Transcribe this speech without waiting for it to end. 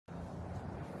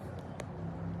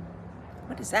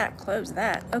What is that? Close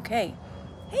that. Okay.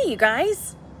 Hey, you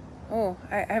guys. Oh,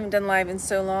 I haven't done live in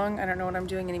so long. I don't know what I'm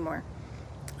doing anymore.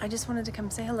 I just wanted to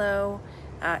come say hello.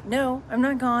 No, I'm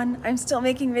not gone. I'm still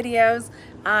making videos.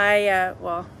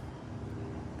 Well,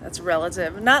 that's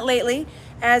relative. Not lately.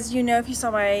 As you know, if you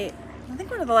saw I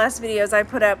think one of the last videos I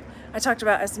put up, I talked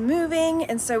about us moving,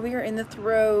 and so we are in the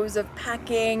throes of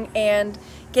packing and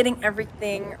getting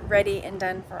everything ready and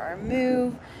done for our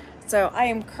move. So I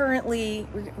am currently,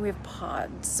 we have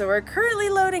pods. So we're currently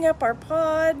loading up our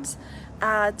pods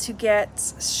to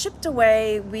get shipped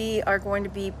away. We are going to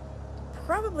be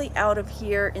probably out of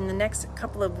here in the next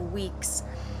couple of weeks.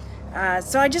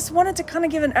 So I just wanted to kind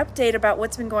of give an update about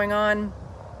what's been going on.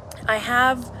 I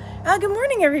have, good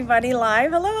morning everybody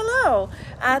live. Hello, hello.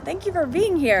 Thank you for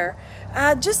being here.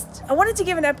 I wanted to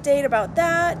give an update about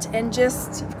that, and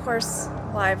just, of course,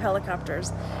 live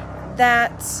helicopters.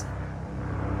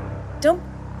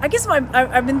 I guess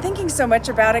I've been thinking so much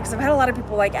about it because I've had a lot of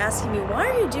people like asking me, why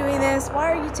are you doing this?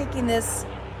 Why are you taking this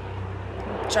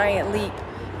giant leap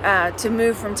to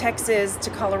move from Texas to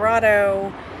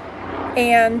Colorado?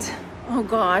 And, oh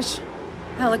gosh,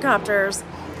 helicopters.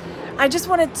 I just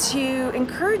wanted to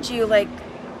encourage you, because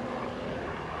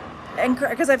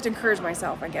I have to encourage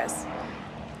myself, I guess.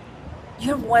 You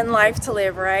have one life to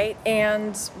live, right?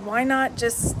 And why not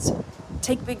just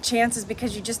take big chances,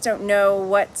 because you just don't know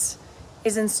what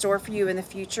is in store for you in the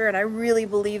future. And I really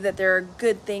believe that there are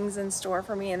good things in store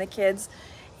for me and the kids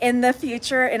in the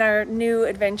future in our new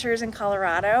adventures in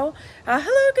Colorado.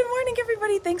 Hello, good morning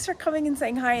everybody. Thanks for coming and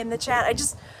saying hi in the chat.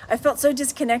 I felt so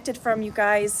disconnected from you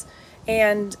guys,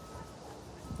 and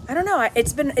I don't know,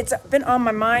 it's been on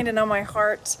my mind and on my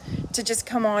heart to just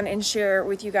come on and share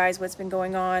with you guys what's been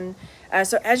going on.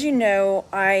 So as you know,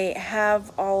 I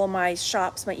have all of my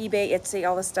shops, my eBay, Etsy,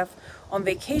 all this stuff on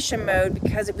vacation mode,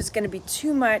 because it was going to be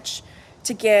too much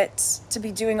to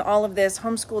be doing all of this,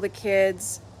 homeschool the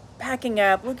kids, packing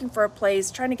up, looking for a place,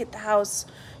 trying to get the house,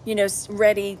 you know,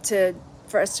 ready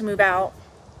for us to move out.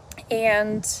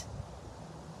 And,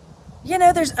 you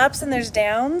know, there's ups and there's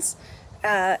downs.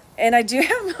 And I do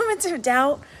have moments of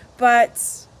doubt,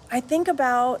 but I think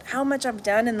about how much I've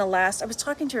done in I was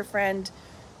talking to a friend,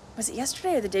 was it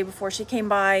yesterday or the day before? She came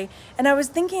by, and I was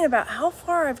thinking about how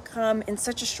far I've come in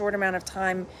such a short amount of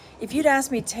time. If you'd asked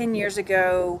me 10 years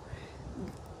ago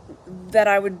that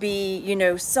I would be, you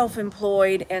know,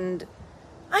 self-employed, and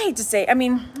I hate to say, I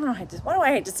mean, why do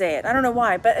I hate to say it? I don't know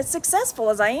why, but as successful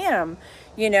as I am,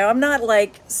 you know, I'm not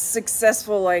like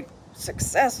successful like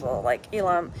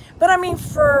Elon, but I mean,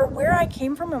 for where I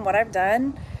came from and what I've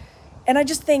done. And I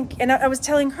just think, and I was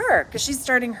telling her, because she's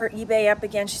starting her eBay up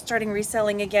again, she's starting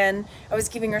reselling again. I was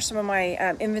giving her some of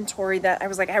my inventory that I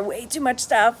was like, I have way too much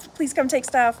stuff, please come take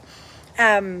stuff.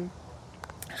 Hi in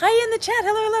the chat,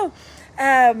 hello.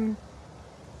 And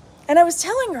I was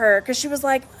telling her, because she was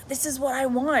like, this is what I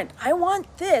want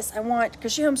this,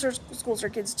 because she homeschools her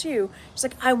kids too. She's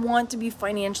like, I want to be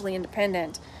financially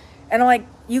independent. And I'm like,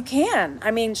 you can. I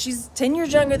mean, she's 10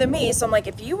 years younger than me. So I'm like,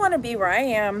 if you want to be where I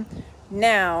am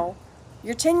now,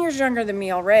 you're 10 years younger than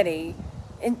me already,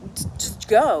 and just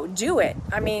go, do it.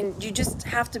 I mean, you just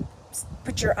have to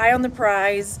put your eye on the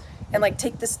prize and like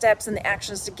take the steps and the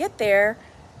actions to get there,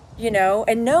 you know,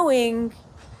 and knowing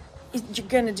you're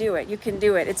going to do it. You can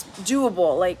do it. It's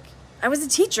doable. Like, I was a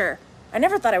teacher. I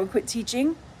never thought I would quit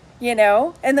teaching, you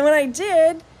know, and then when I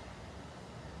did,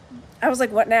 I was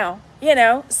like, what now? You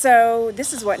know, so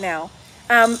this is what now.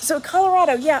 So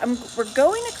Colorado, yeah, we're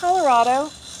going to Colorado.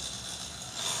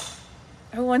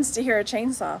 Who wants to hear a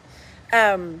chainsaw?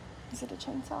 Is it a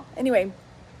chainsaw? Anyway,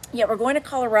 yeah, we're going to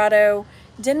Colorado,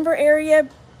 Denver area,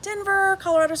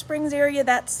 Colorado Springs area.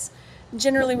 That's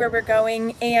generally where we're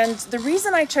going. And the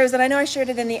reason I chose it, I know I shared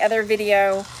it in the other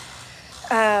video,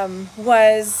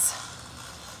 was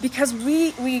because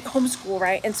we homeschool,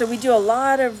 right? And so we do a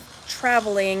lot of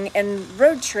traveling and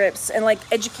road trips and like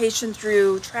education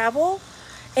through travel.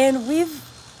 And we've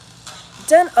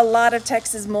done a lot of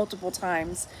Texas multiple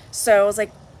times. So I was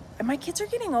like, and my kids are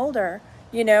getting older.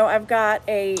 You know, I've got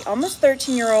a almost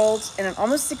 13-year-old and an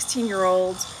almost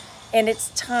 16-year-old, and it's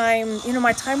time, you know,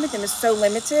 my time with them is so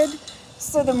limited.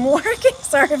 So the more,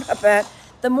 sorry about that,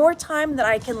 the more time that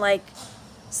I can like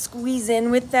squeeze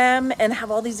in with them and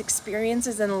have all these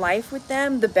experiences in life with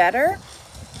them, the better.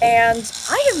 And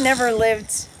I have never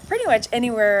lived pretty much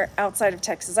anywhere outside of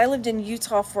Texas. I lived in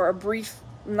Utah for a brief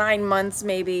 9 months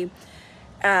maybe.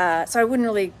 So I wouldn't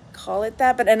really call it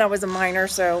that, and I was a minor,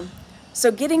 so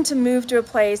getting to move to a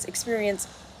place, experience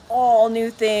all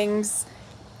new things,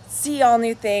 see all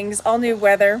new things, all new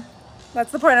weather.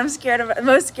 That's the part I'm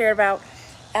most scared about.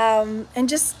 And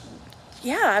just,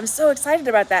 yeah, I'm so excited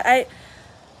about that.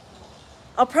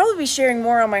 I'll probably be sharing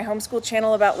more on my homeschool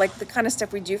channel about like the kind of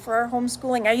stuff we do for our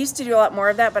homeschooling. I used to do a lot more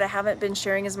of that, but I haven't been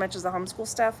sharing as much as the homeschool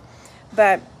stuff.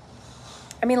 But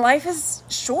I mean, life is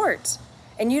short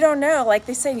and you don't know, like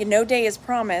they say, no day is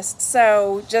promised.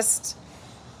 So just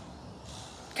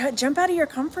jump out of your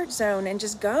comfort zone and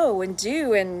just go and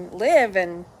do and live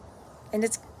and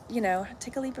it's, you know,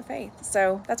 take a leap of faith.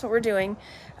 So that's what we're doing.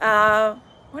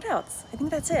 What else? I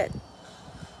think that's it.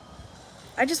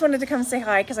 I just wanted to come say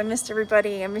hi because I missed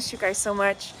everybody. I miss you guys so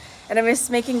much. And I miss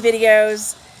making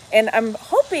videos. And I'm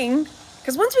hoping,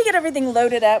 because once we get everything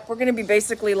loaded up, we're going to be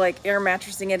basically like air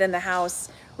mattressing it in the house.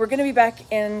 We're going to be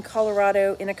back in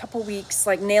Colorado in a couple weeks,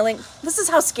 like nailing. This is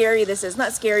how scary this is.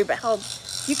 Not scary, but how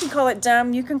you can call it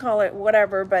dumb. You can call it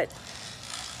whatever, but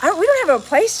we don't have a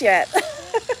place yet.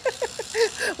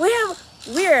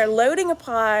 We are loading a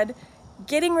pod,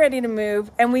 getting ready to move,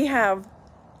 and we have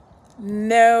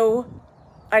no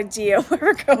idea where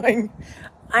we're going.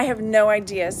 I have no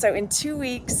idea. So in 2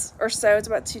 weeks or so, it's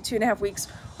about two and a half weeks,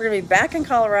 we're gonna be back in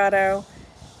Colorado.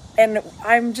 And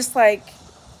I'm just like,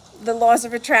 the laws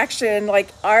of attraction,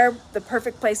 like the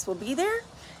perfect place will be there.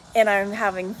 And I'm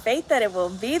having faith that it will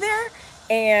be there.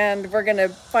 And we're gonna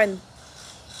find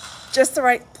just the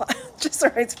right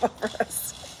spot for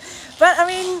us. But I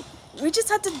mean, we just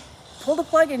had to pull the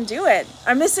plug and do it.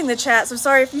 I'm missing the chat, so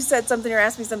sorry if you said something or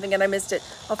asked me something and I missed it.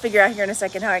 I'll figure out here in a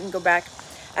second how I can go back.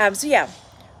 So yeah,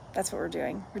 that's what we're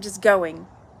doing. We're just going and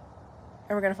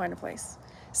we're gonna find a place.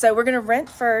 So we're gonna rent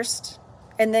first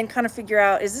and then kind of figure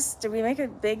out, did we make a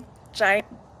big, giant,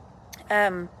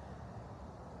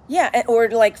 yeah, or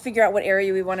like figure out what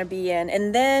area we wanna be in.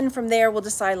 And then from there, we'll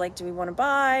decide like, do we wanna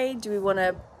buy? Do we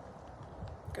wanna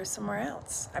go somewhere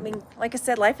else? I mean, like I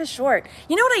said, life is short.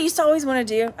 You know what I used to always want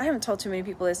to do? I haven't told too many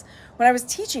people this. When I was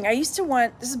teaching, I used to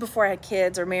want, this is before I had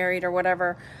kids or married or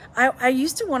whatever, I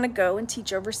used to want to go and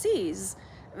teach overseas.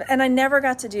 And I never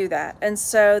got to do that. And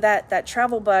so that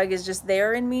travel bug is just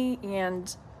there in me.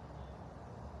 And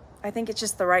I think it's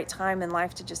just the right time in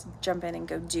life to just jump in and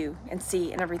go do and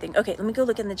see and everything. Okay, let me go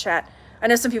look in the chat. I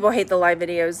know some people hate the live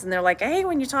videos and they're like, hey,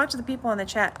 when you talk to the people in the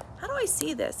chat, how do I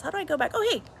see this? How do I go back? Oh,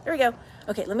 hey, there we go.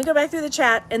 Okay, let me go back through the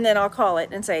chat and then I'll call it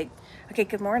and say, okay,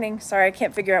 good morning. Sorry, I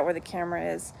can't figure out where the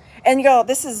camera is. And y'all,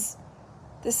 this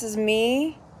is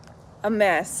me, a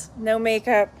mess, no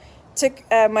makeup. Took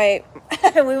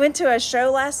we went to a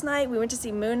show last night. We went to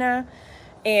see Muna.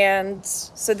 And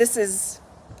so this is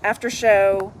after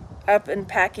show, up and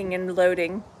packing and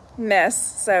loading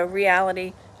mess. So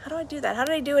reality. How do I do that? How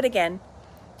do I do it again?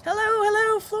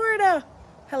 Hello, Florida.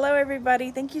 Hello,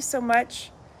 everybody. Thank you so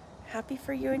much. Happy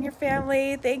for you and your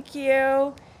family. Thank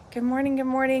you. Good morning. Good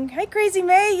morning. Hi, Crazy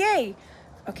May. Yay.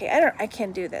 Okay, I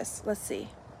can't do this. Let's see.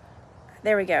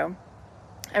 There we go.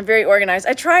 I'm very organized.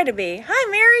 I try to be.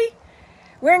 Hi, Mary.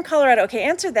 We're in Colorado. Okay,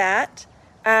 answer that.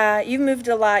 You've moved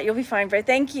a lot. You'll be fine, Brave.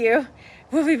 Thank you.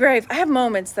 We'll be brave. I have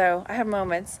moments, though. I have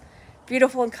moments.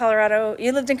 Beautiful in Colorado.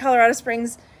 You lived in Colorado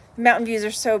Springs. The mountain views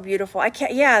are so beautiful. I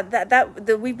can't, yeah,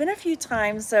 we've been a few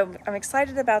times, so I'm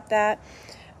excited about that.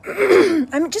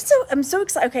 I'm so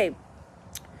excited. Okay,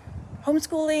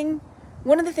 homeschooling.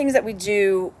 One of the things that we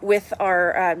do with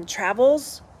our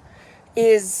travels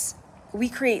is we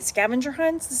create scavenger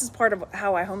hunts. This is part of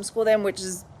how I homeschool them,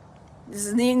 this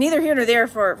is neither here nor there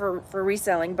for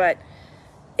reselling, but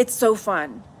it's so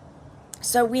fun.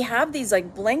 So we have these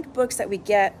like blank books that we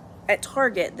get at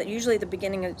Target that usually at the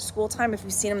beginning of school time, if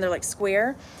you've seen them, they're like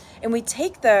square. And we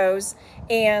take those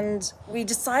and we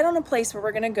decide on a place where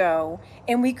we're gonna go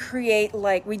and we create,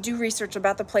 like, we do research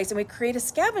about the place and we create a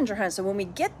scavenger hunt. So when we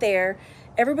get there,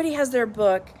 everybody has their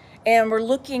book and we're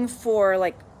looking for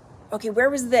like, okay, where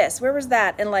was this? Where was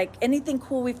that? And like anything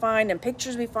cool we find and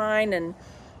pictures we find and,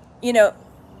 you know,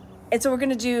 and so we're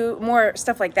gonna do more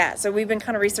stuff like that. So we've been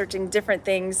kind of researching different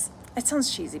things. It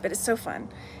sounds cheesy, but it's so fun.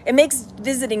 It makes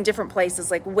visiting different places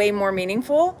like way more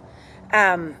meaningful.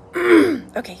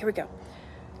 Okay, here we go.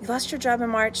 You lost your job in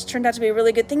March. Turned out to be a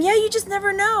really good thing. Yeah, you just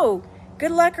never know.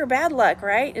 Good luck or bad luck,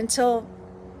 right? Until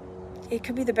it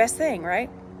could be the best thing, right?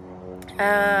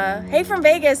 Hey from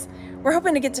Vegas. We're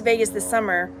hoping to get to Vegas this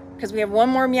summer because we have one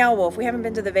more Meow Wolf. We haven't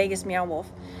been to the Vegas Meow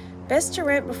Wolf. Best to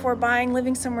rent before buying,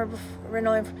 living somewhere before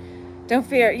rental. Don't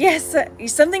fear. Yes,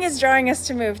 something is drawing us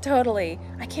to move. Totally.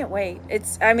 I can't wait.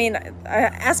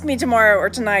 Ask me tomorrow or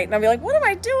tonight and I'll be like, what am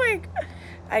I doing?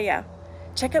 Yeah.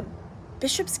 Check out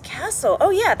Bishop's Castle. Oh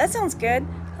yeah, that sounds good.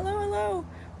 Hello.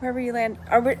 Wherever you land.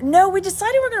 No, we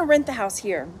decided we're going to rent the house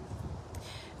here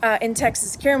in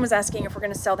Texas. Karen was asking if we're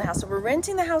going to sell the house. So we're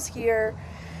renting the house here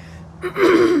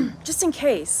just in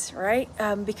case, right?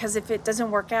 Because if it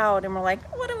doesn't work out and we're like,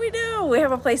 what do? We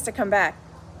have a place to come back.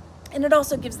 And it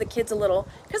also gives the kids a little,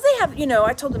 because they have, you know,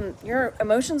 I told them, your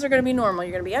emotions are going to be normal.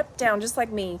 You're going to be up, down, just like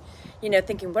me, you know,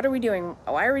 thinking, what are we doing?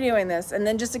 Why are we doing this? And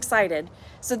then just excited.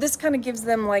 So this kind of gives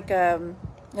them like an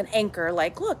anchor,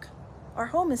 like, look, our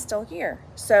home is still here.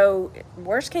 So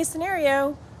worst case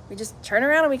scenario, we just turn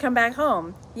around and we come back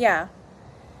home. Yeah.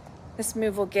 This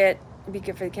move will be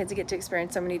good for the kids to get to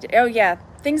experience so many, oh yeah,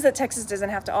 things that Texas doesn't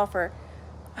have to offer.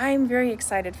 I'm very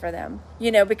excited for them, you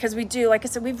know, because we do, like I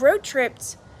said, we've road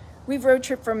tripped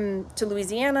to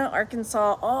Louisiana,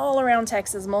 Arkansas, all around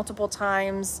Texas multiple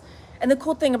times. And the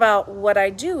cool thing about what I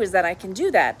do is that I can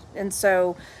do that. And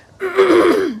so,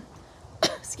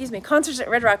 excuse me, concerts at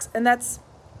Red Rocks, and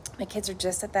my kids are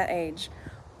just at that age.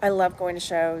 I love going to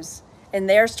shows, and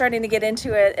they're starting to get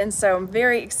into it. And so I'm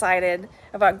very excited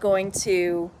about going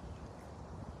to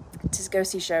go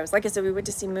see shows. Like I said, we went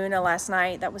to see Muna last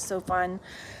night. That was so fun.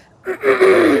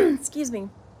 Excuse me.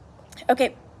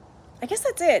 Okay. I guess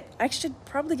that's it. I should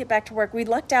probably get back to work. We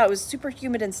lucked out. It was super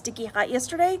humid and sticky hot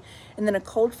yesterday, and then a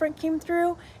cold front came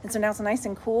through, and so now it's nice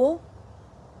and cool.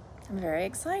 I'm very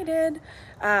excited.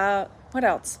 What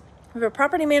else? We have a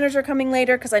property manager coming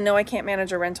later because I know I can't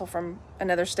manage a rental from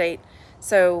another state.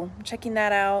 So I'm checking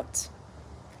that out.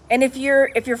 And if you're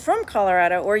from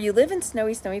Colorado or you live in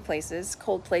snowy places,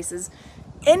 cold places,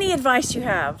 any advice you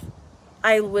have,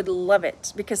 I would love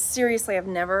it, because seriously,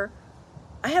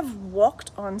 I have walked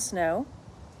on snow,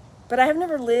 but I have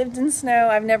never lived in snow.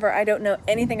 I don't know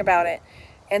anything about it.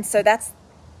 And so that's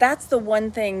the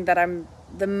one thing that I'm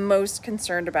the most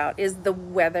concerned about, is the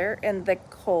weather and the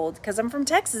cold, because I'm from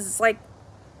Texas. It's like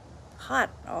hot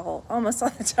almost all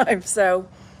the time. So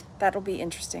that'll be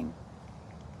interesting.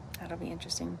 That'll be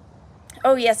interesting.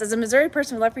 Oh yes, as a Missouri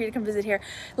person, we'd love for you to come live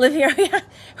here. Yeah.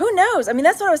 Who knows? I mean,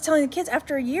 that's what I was telling the kids.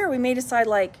 After a year, we may decide,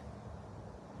 like,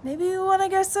 maybe we want to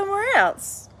go somewhere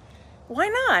else. Why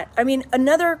not? I mean,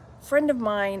 another friend of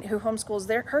mine who homeschools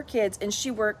her kids, and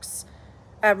she works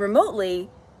remotely,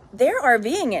 they're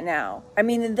RVing it now. I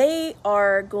mean, they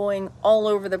are going all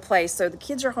over the place. So the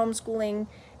kids are homeschooling,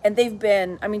 and they've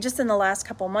been, I mean, just in the last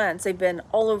couple months, they've been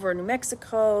all over New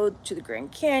Mexico, to the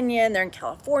Grand Canyon. They're in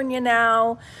California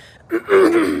now.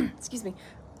 Excuse me.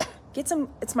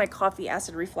 It's my coffee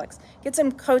acid reflux. Get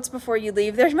some coats before you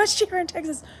leave. They're much cheaper in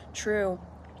Texas. True.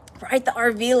 Right? The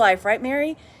RV life, right,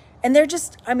 Mary? And they're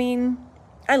just, I mean,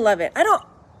 I love it.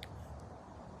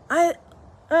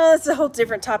 That's a whole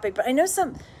different topic, but I know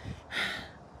some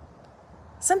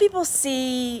people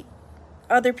see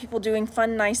other people doing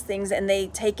fun, nice things, and they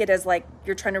take it as like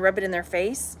you're trying to rub it in their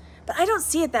face. But I don't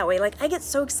see it that way. Like, I get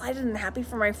so excited and happy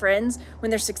for my friends when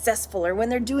they're successful, or when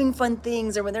they're doing fun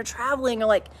things, or when they're traveling, or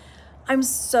like, I'm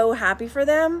so happy for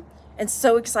them and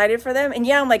so excited for them. And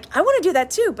yeah, I'm like, I want to do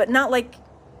that too, but not like,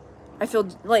 I feel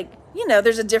like, you know,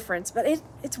 there's a difference. But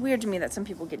it's weird to me that some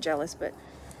people get jealous, but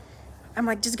I'm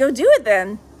like, just go do it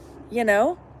then. You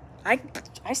know, I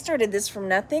started this from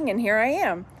nothing, and here I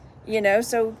am, you know,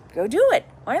 so go do it.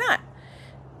 Why not?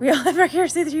 We all have our hair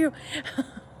see through.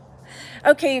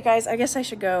 Okay, you guys, I guess I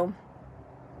should go.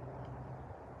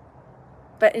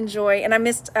 But enjoy. And I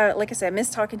missed, like I said, I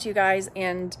missed talking to you guys.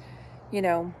 And, you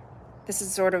know, this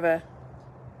is sort of a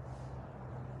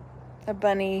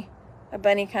bunny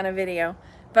kind of video.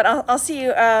 But I'll see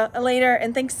you later.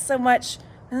 And thanks so much.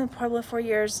 Probably 4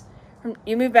 years.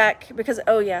 You moved back because,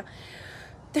 oh yeah,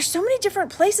 there's so many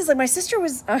different places. Like my sister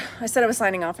was, I said I was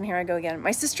signing off, and here I go again.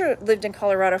 My sister lived in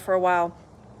Colorado for a while,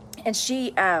 and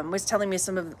she was telling me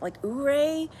some of, like,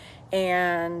 Ouray,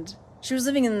 and she was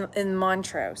living in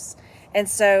Montrose. And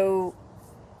so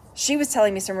she was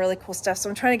telling me some really cool stuff. So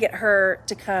I'm trying to get her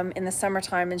to come in the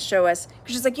summertime and show us,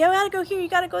 because she's like, you gotta go here, you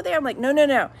gotta go there. I'm like,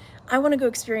 no. I want to go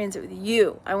experience it with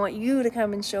you. I want you to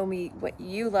come and show me what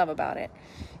you love about it.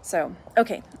 So,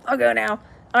 okay, I'll go now.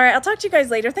 All right, I'll talk to you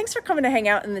guys later. Thanks for coming to hang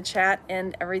out in the chat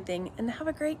and everything. And have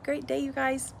a great day, you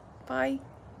guys. Bye.